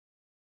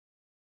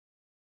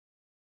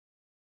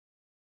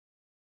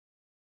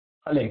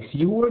Alex,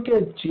 you work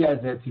at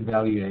GIZ's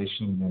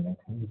evaluation unit.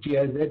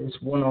 GIZ is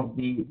one of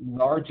the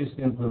largest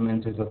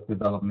implementers of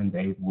development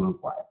aid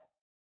worldwide.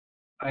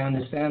 I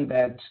understand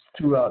that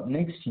throughout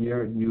next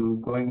year, you're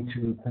going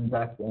to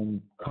conduct a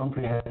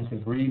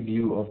comprehensive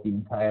review of the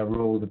entire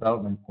rural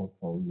development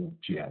portfolio of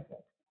GIZ.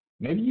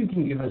 Maybe you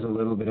can give us a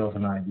little bit of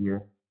an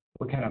idea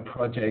what kind of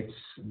projects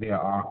there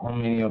are, how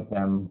many of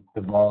them,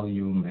 the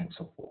volume, and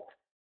so forth.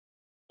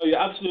 So you're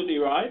absolutely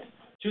right.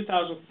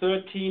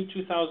 2013,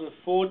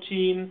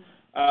 2014,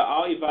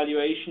 our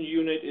evaluation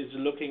unit is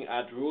looking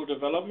at rural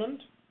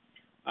development.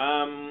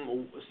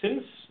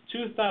 Since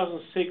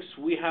 2006,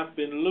 we have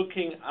been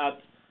looking at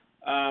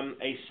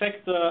a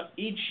sector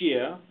each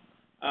year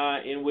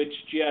in which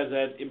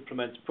GIZ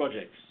implements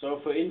projects. So,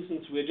 for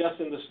instance, we're just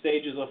in the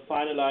stages of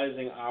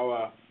finalizing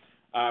our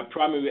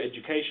primary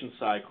education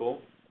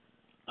cycle,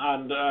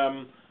 and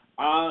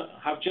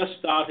have just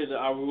started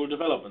our rural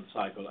development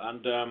cycle.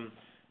 And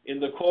in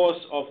the course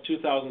of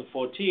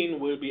 2014,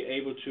 we'll be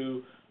able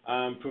to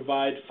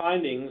provide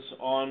findings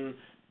on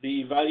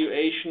the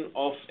evaluation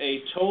of a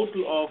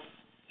total of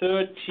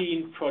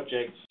 13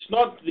 projects. It's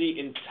not the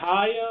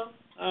entire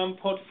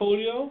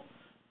portfolio,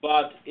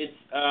 but it's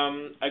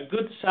a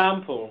good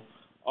sample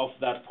of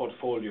that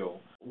portfolio.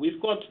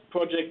 We've got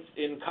projects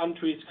in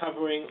countries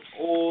covering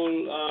all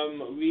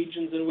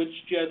regions in which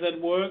GIZ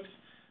works.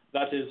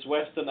 That is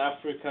Western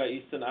Africa,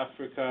 Eastern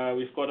Africa.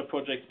 We've got a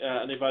project,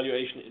 an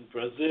evaluation in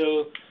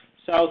Brazil,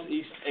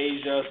 Southeast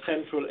Asia,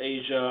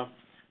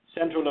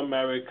 Central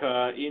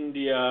America,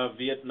 India,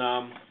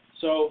 Vietnam.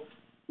 So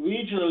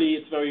regionally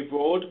it's very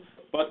broad,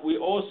 but we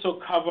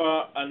also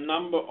cover a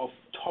number of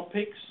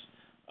topics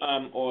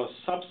or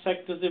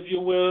subsectors, if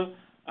you will.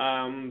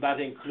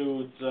 That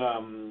includes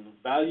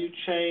value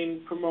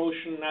chain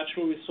promotion,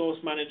 natural resource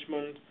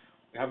management.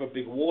 We have a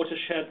big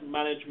watershed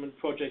management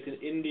project in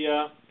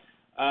India.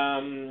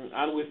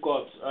 And we've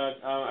got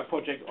a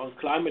project on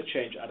climate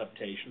change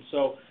adaptation.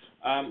 So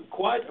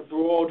quite a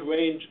broad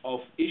range of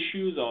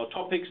issues or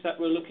topics that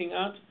we're looking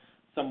at.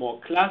 Some more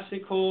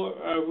classical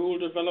rural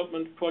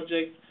development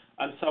projects,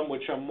 and some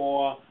which are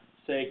more,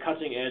 say,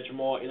 cutting edge,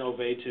 more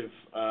innovative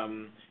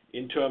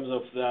in terms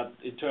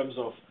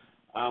of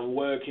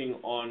working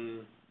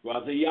on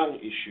rather young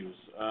issues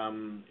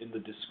in the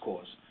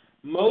discourse.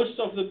 Most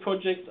of the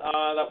projects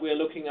that we're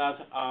looking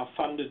at are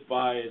funded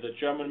by the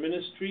German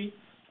Ministry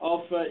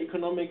of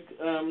Economic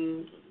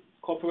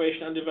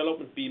Cooperation and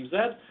Development,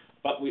 BMZ,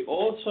 but we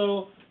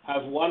also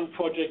have one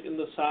project in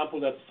the sample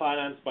that's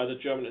financed by the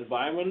German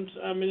Environment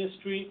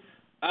Ministry,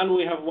 and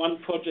we have one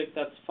project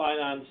that's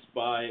financed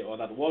by, or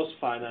that was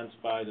financed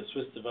by, the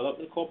Swiss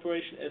Development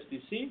Corporation,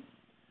 SDC,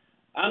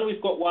 and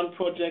we've got one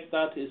project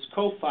that is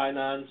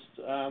co-financed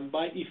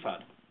by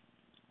IFAD.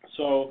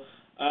 So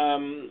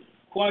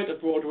quite a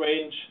broad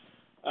range,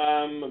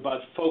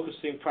 but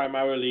focusing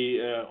primarily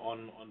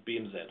on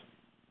BMZ.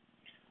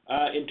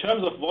 In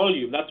terms of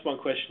volume, that's one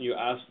question you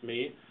asked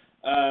me.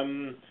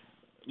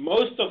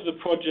 Most of the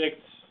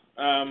projects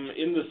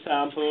in the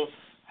sample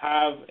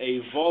have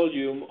a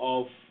volume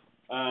of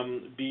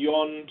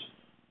beyond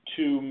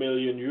 2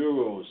 million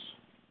euros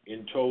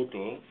in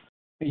total.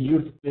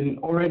 You've been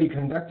already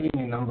conducting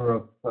a number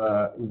of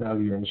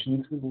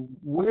evaluations.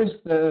 Where's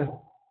the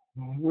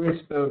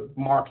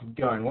market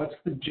going? What's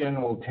the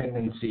general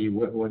tendency,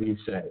 what do you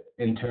say,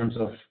 in terms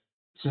of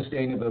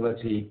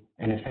sustainability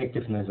and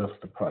effectiveness of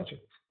the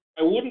project?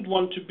 I wouldn't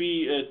want to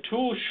be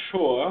too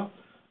sure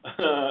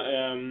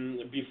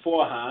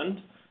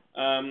beforehand,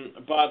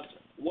 but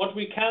what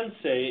we can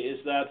say is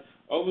that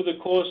over the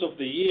course of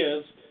the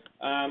years,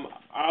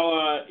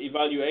 our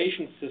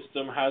evaluation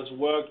system has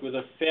worked with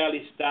a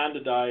fairly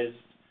standardized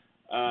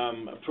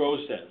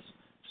process.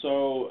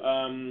 So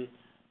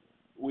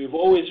we've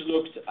always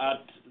looked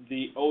at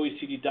the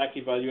OECD DAC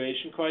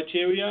evaluation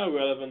criteria: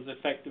 relevance,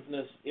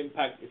 effectiveness,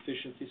 impact,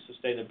 efficiency,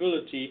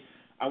 sustainability,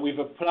 and we've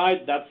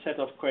applied that set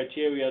of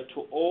criteria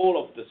to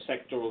all of the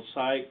sectoral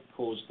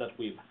cycles that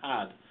we've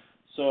had.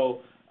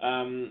 So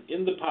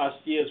in the past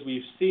years,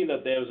 we've seen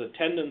that there's a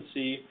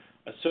tendency,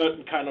 a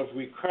certain kind of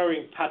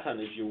recurring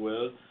pattern, if you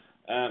will,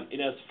 in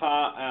as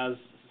far as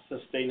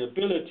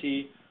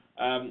sustainability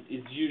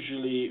is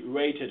usually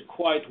rated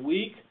quite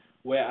weak,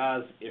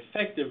 whereas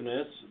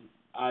effectiveness,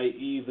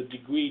 i.e. the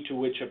degree to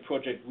which a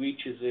project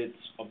reaches its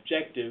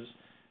objectives,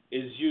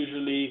 is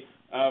usually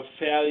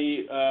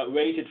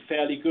rated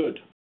fairly good.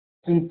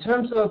 In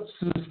terms of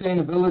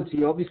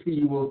sustainability, obviously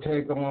you will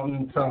take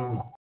on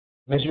some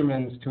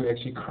measurements to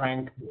actually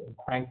crank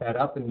that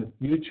up in the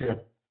future.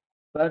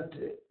 But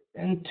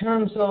in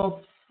terms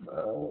of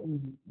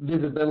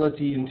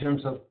visibility, in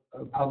terms of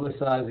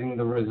publicizing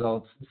the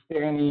results, is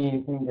there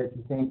anything that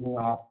you're thinking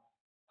of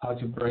how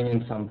to bring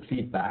in some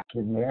feedback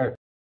in there?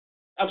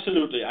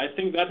 Absolutely. I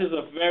think that is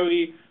a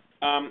very,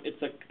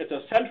 it's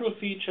a central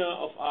feature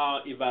of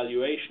our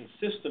evaluation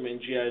system in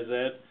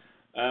GIZ,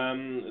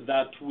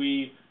 that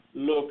we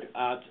look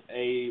at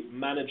a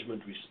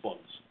management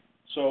response.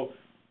 So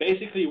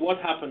basically what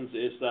happens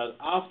is that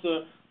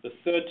after the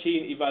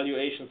 13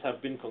 evaluations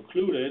have been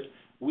concluded,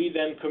 we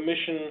then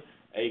commission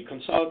a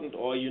consultant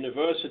or a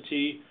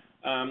university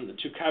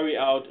to carry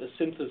out a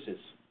synthesis.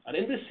 And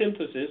in this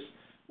synthesis,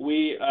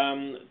 we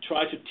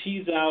try to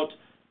tease out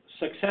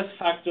success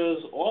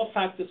factors or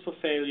factors for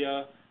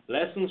failure,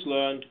 lessons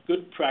learned,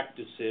 good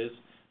practices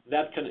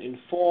that can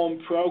inform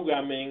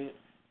programming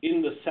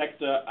in the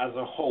sector as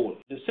a whole.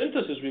 The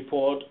synthesis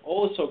report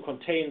also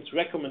contains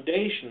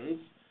recommendations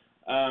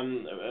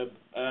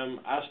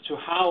as to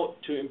how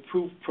to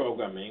improve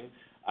programming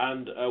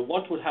and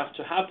what would have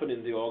to happen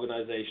in the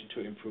organization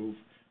to improve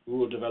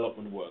rural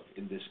development work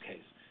in this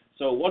case.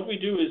 So what we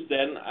do is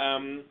then,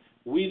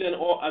 as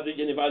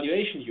an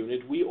evaluation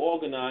unit, we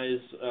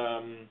organize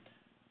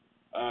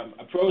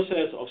a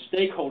process of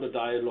stakeholder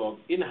dialogue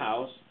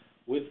in-house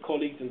with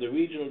colleagues in the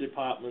regional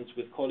departments,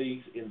 with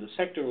colleagues in the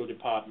sectoral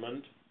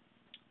department,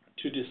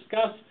 to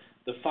discuss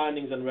the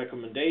findings and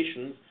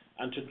recommendations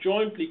and to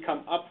jointly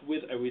come up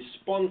with a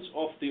response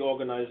of the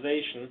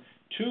organization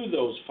to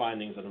those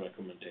findings and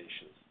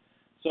recommendations.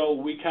 So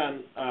we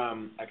can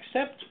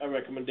accept a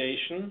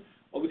recommendation,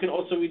 or we can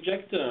also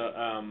reject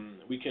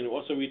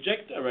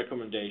a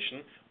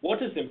recommendation.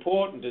 What is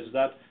important is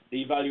that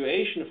the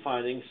evaluation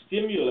findings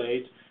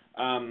stimulate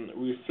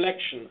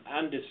reflection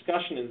and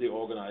discussion in the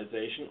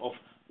organization of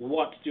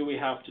what do we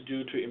have to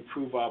do to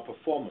improve our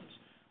performance.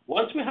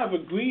 Once we have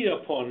agreed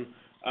upon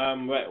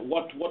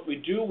what we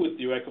do with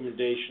the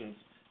recommendations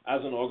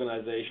as an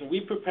organization,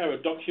 we prepare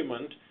a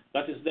document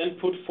that is then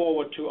put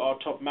forward to our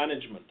top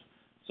management.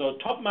 So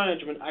top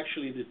management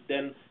actually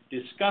then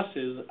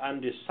discusses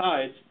and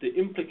decides the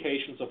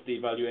implications of the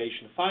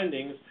evaluation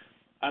findings,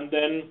 and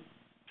then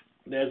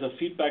there's a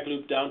feedback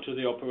loop down to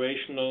the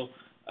operational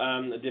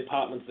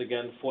departments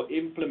again for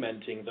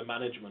implementing the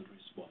management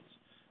response.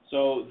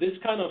 So this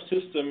kind of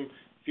system,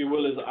 if you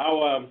will, is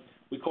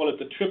we call it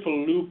the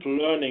triple loop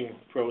learning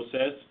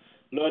process: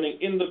 learning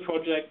in the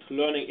project,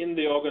 learning in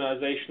the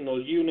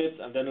organizational units,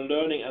 and then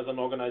learning as an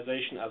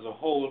organization as a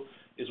whole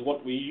is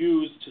what we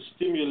use to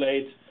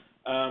stimulate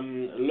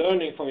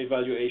learning from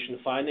evaluation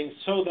findings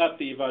so that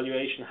the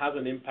evaluation has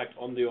an impact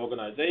on the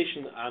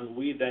organization and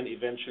we then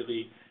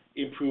eventually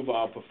improve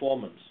our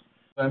performance.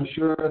 I'm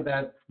sure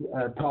that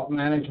top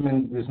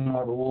management is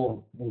not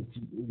all, as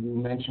you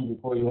mentioned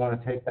before, you want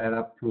to take that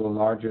up to a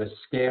larger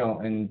scale.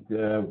 And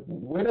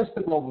where does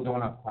the Global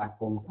Donor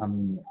Platform come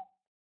in?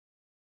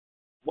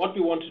 What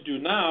we want to do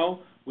now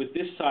with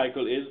this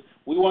cycle is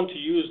we want to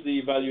use the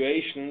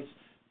evaluations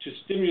to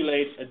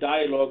stimulate a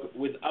dialogue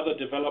with other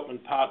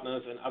development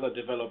partners and other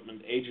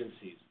development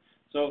agencies.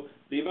 So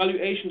the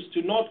evaluations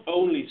do not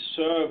only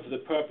serve the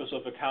purpose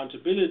of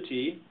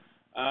accountability,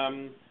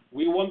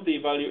 we want the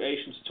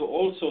evaluations to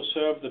also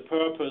serve the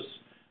purpose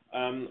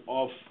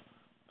of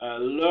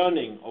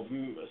learning, of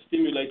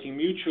stimulating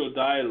mutual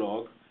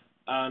dialogue.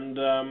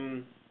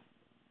 And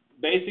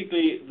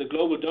basically, the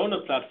Global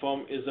Donor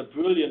Platform is a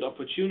brilliant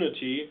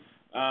opportunity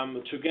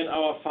to get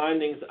our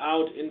findings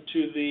out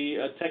into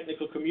the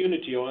technical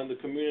community or in the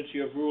community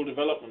of rural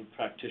development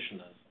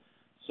practitioners.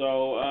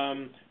 So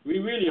we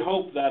really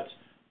hope that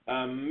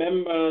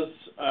members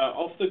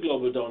of the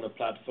Global Donor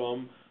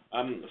Platform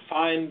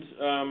find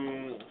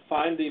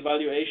the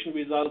evaluation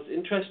results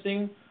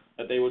interesting,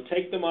 that they will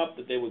take them up,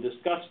 that they will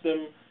discuss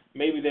them.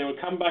 Maybe they will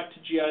come back to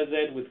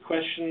GIZ with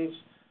questions.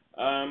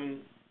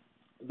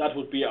 That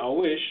would be our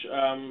wish.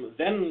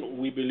 Then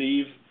we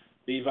believe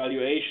the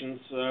evaluations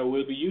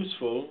will be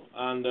useful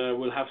and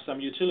will have some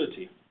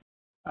utility.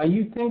 Are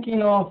you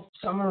thinking of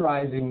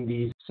summarizing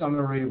these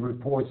summary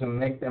reports and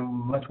make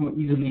them much more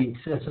easily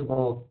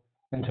accessible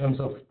in terms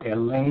of their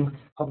length,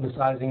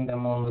 publicizing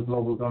them on the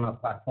Global Donor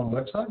Platform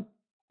website,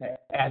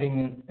 adding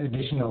an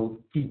additional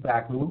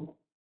feedback loop?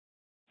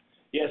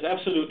 Yes,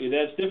 absolutely.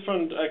 There's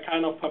different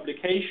kind of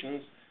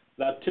publications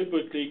that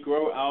typically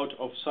grow out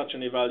of such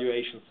an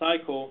evaluation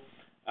cycle.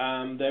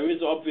 There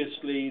is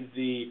obviously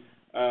the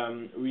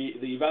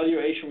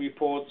evaluation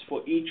reports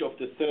for each of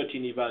the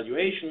 13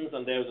 evaluations,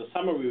 and there's a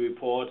summary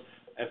report,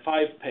 a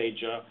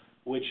 5-pager,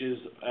 which is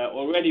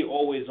already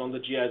always on the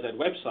GIZ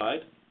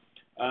website.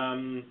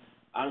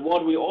 And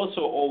what we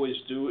also always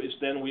do is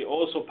then we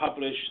also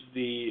publish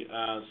the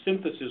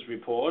synthesis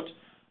report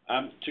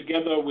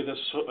together with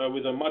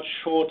a much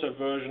shorter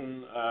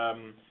version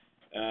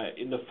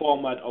in the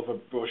format of a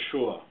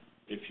brochure,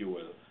 if you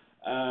will,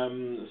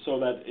 so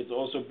that it's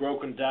also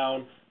broken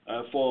down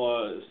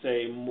for,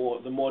 say,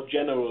 the more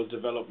general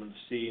development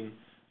scene.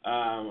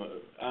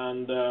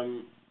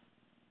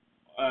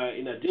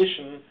 In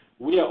addition,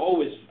 we are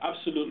always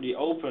absolutely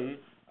open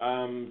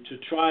to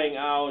trying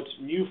out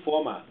new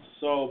formats.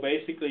 So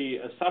basically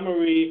a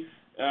summary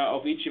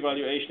of each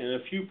evaluation in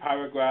a few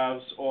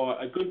paragraphs, or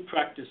a good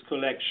practice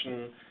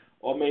collection,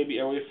 or maybe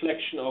a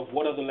reflection of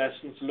what are the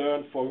lessons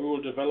learned for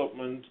rural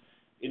development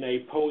in a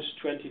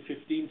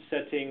post-2015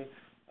 setting.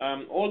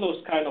 All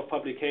those kind of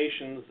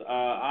publications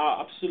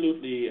are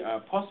absolutely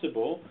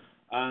possible,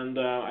 and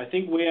I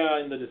think we are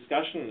in the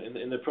discussion,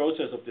 in the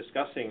process of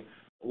discussing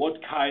what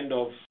kind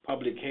of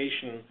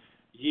publication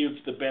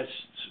yields the best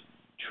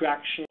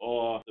traction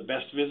or the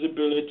best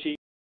visibility.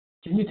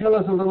 Can you tell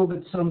us a little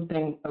bit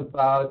something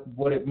about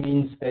what it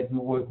means that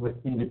you work with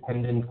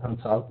independent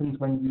consultants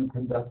when you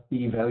conduct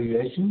the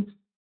evaluations?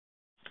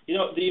 You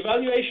know, the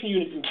evaluation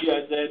unit in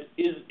GIZ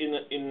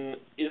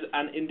is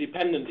an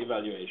independent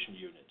evaluation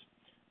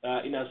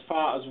unit, in as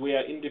far as we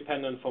are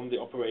independent from the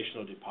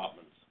operational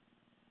departments.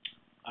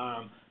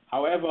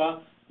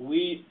 However,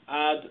 we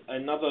add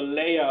another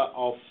layer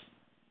of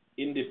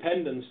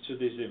independence to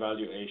these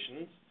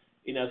evaluations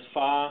in as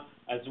far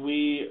as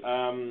we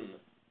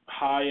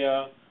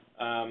hire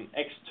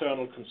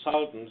external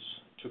consultants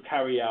to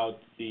carry out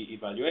the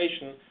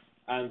evaluation,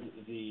 and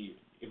the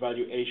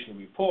evaluation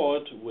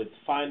report with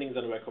findings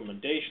and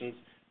recommendations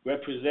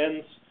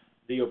represents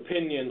the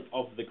opinion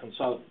of the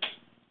consultant.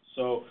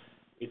 So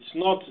it's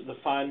not the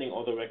finding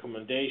or the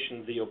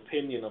recommendation, the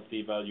opinion of the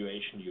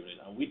evaluation unit.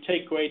 And we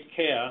take great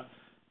care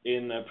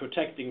in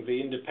protecting the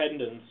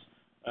independence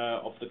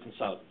of the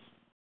consultants.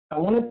 I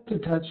wanted to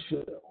touch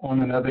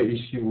on another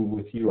issue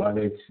with you,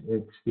 Alex.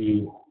 It's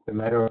the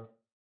matter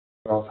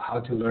of how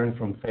to learn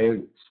from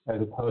failures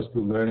as opposed to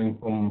learning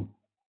from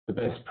the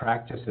best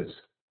practices.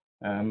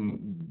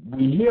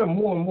 We hear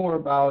more and more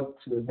about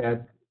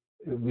that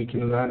we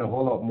can learn a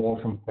whole lot more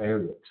from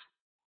failures.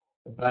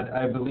 But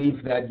I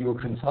believe that your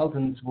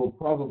consultants will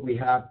probably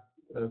have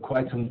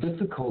quite some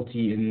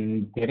difficulty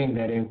in getting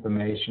that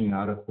information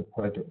out of the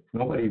project.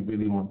 Nobody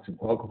really wants to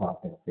talk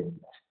about their failures.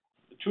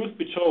 Truth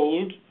be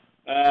told,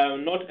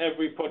 not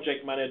every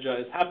project manager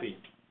is happy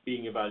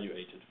being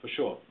evaluated, for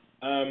sure.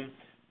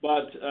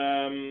 But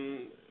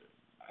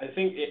I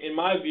think, in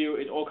my view,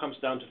 it all comes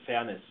down to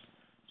fairness.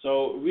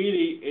 So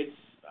really,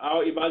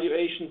 our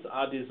evaluations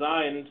are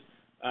designed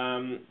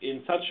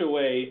in such a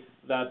way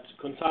that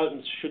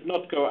consultants should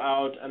not go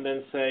out and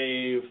then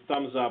say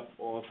thumbs up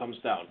or thumbs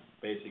down,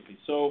 basically.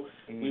 So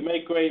we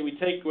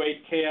take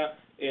great care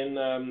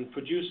in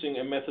producing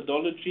a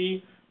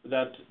methodology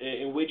that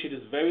in which it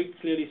is very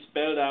clearly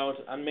spelled out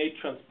and made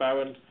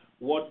transparent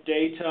what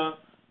data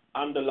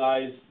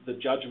underlies the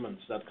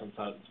judgments that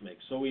consultants make.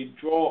 So we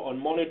draw on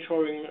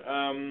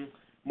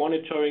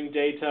monitoring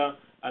data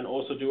and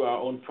also do our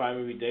own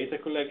primary data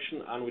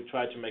collection, and we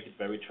try to make it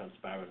very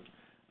transparent.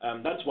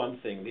 That's one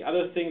thing. The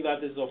other thing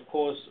that is, of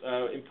course,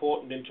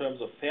 important in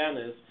terms of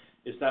fairness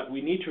is that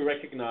we need to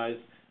recognize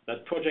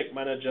that project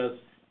managers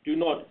do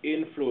not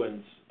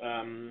influence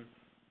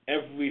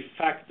every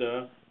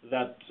factor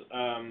that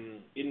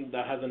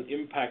has an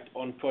impact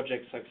on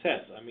project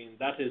success. I mean,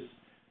 that's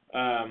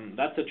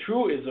a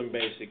truism,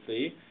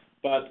 basically.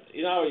 But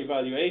in our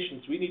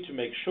evaluations, we need to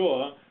make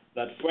sure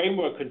that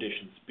framework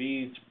conditions,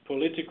 be it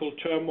political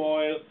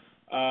turmoil,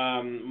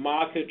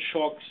 market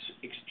shocks,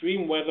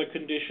 extreme weather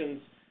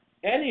conditions,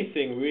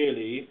 anything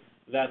really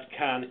that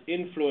can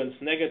influence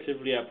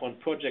negatively upon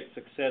project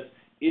success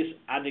is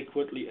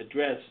adequately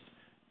addressed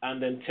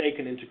and then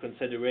taken into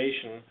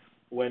consideration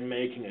when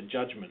making a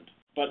judgment.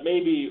 But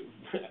maybe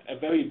a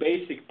very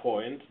basic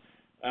point,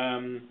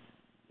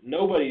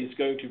 nobody is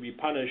going to be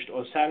punished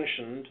or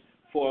sanctioned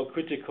for a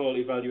critical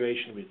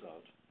evaluation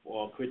result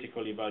or a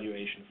critical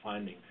evaluation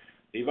finding.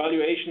 The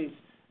evaluations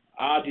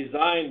are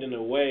designed in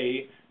a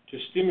way to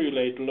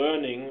stimulate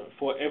learning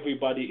for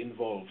everybody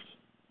involved.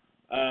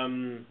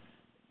 And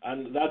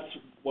that's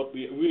what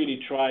we really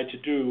try to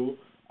do,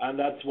 and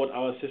that's what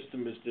our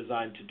system is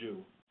designed to do.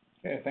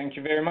 Okay, thank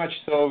you very much.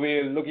 So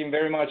we're looking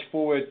very much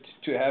forward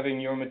to having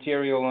your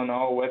material on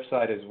our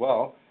website as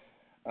well.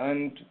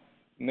 And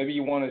maybe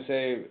you want to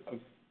say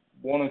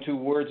one or two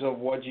words of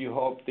what you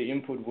hope the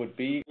input would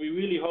be. We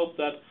really hope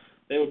that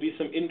there will be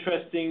some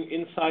interesting,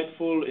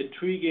 insightful,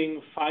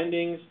 intriguing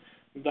findings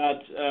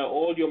that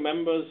all your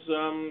members,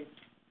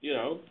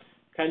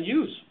 can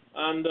use.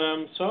 And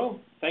so,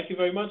 thank you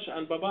very much,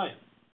 and bye-bye.